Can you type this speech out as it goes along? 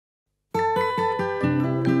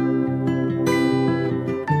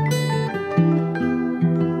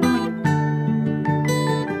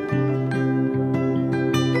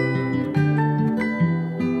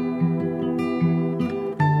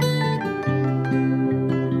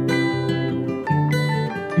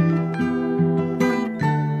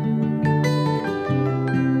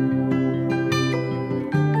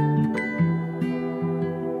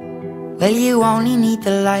Well, you only need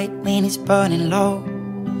the light when it's burning low.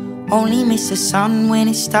 Only miss the sun when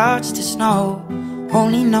it starts to snow.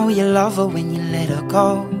 Only know you love her when you let her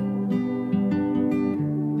go.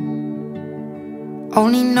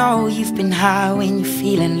 Only know you've been high when you're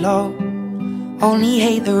feeling low. Only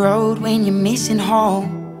hate the road when you're missing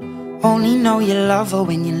home. Only know you love her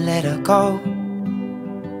when you let her go.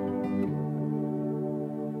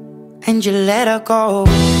 And you let her go.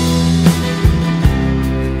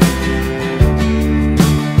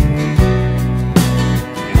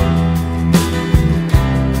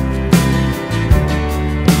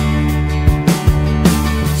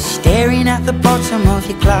 Staring at the bottom of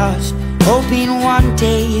your glass, hoping one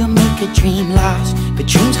day you'll make a dream last. But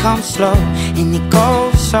dreams come slow and they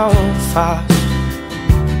go so fast.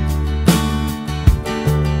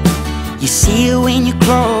 You see it when you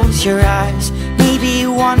close your eyes. Maybe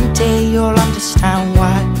one day you'll understand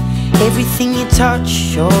why everything you touch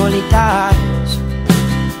surely dies.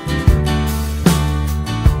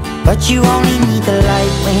 But you only need the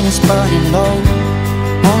light when it's burning low.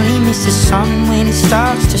 Only miss the sun when it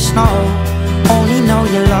starts to snow. Only know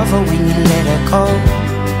you love her when you let her go.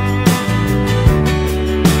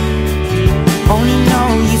 Only know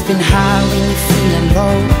you've been high when you're feeling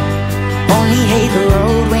low. Only hate the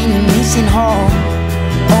road when you're missing home.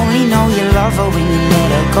 Only know you love her when you let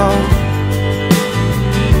her go.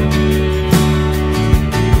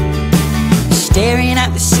 Staring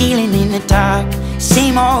at the ceiling in the dark,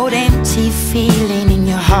 same old empty feeling in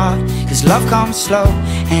your heart. Cause love comes slow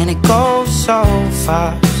and it goes so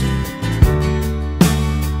fast.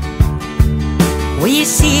 Well, you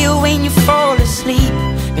see it when you fall asleep,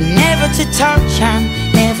 but never to touch and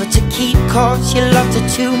never to keep. Cause you loved her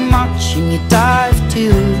too much and you dive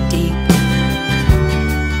too deep.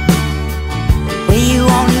 Well, you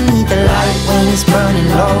only need the light when it's burning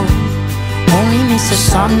low. Only miss the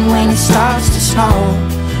sun when it starts to snow.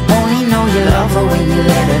 Only know you love her when you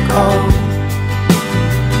let her go.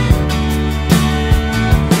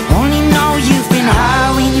 Only know you've been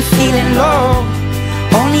high when you're feeling low.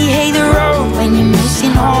 Only hate the road when you're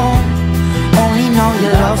missing home. Only know you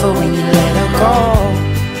love her when you let her go.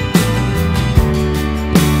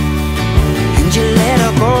 And you let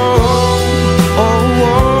her go. Oh,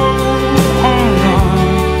 oh, oh, oh.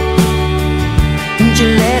 And you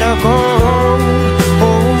let her go.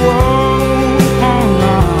 Oh, oh, oh,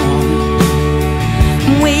 oh.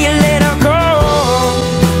 Will you let her go?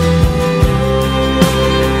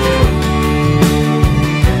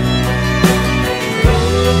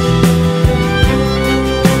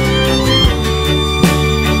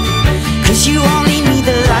 Cause you only need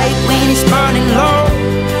the light when it's burning low.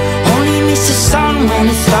 Only miss the sun when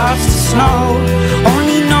it starts to snow.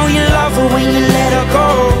 Only know you love her when you let her go.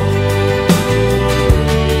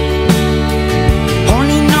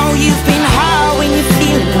 Only know you've been high when you're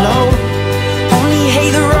feeling low. Only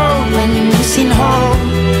hate the road when you're missing home.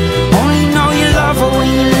 Only know you love her when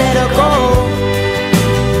you let her go.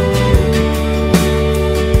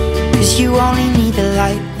 Cause you only need the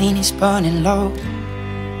light when it's burning low.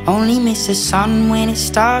 Only miss the sun when it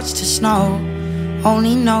starts to snow.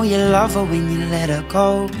 Only know you love her when you let her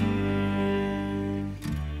go.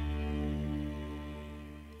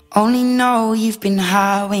 Only know you've been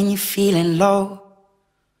high when you're feeling low.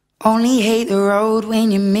 Only hate the road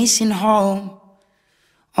when you're missing home.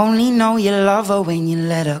 Only know you love her when you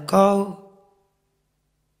let her go.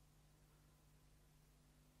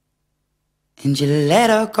 And you let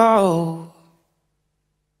her go.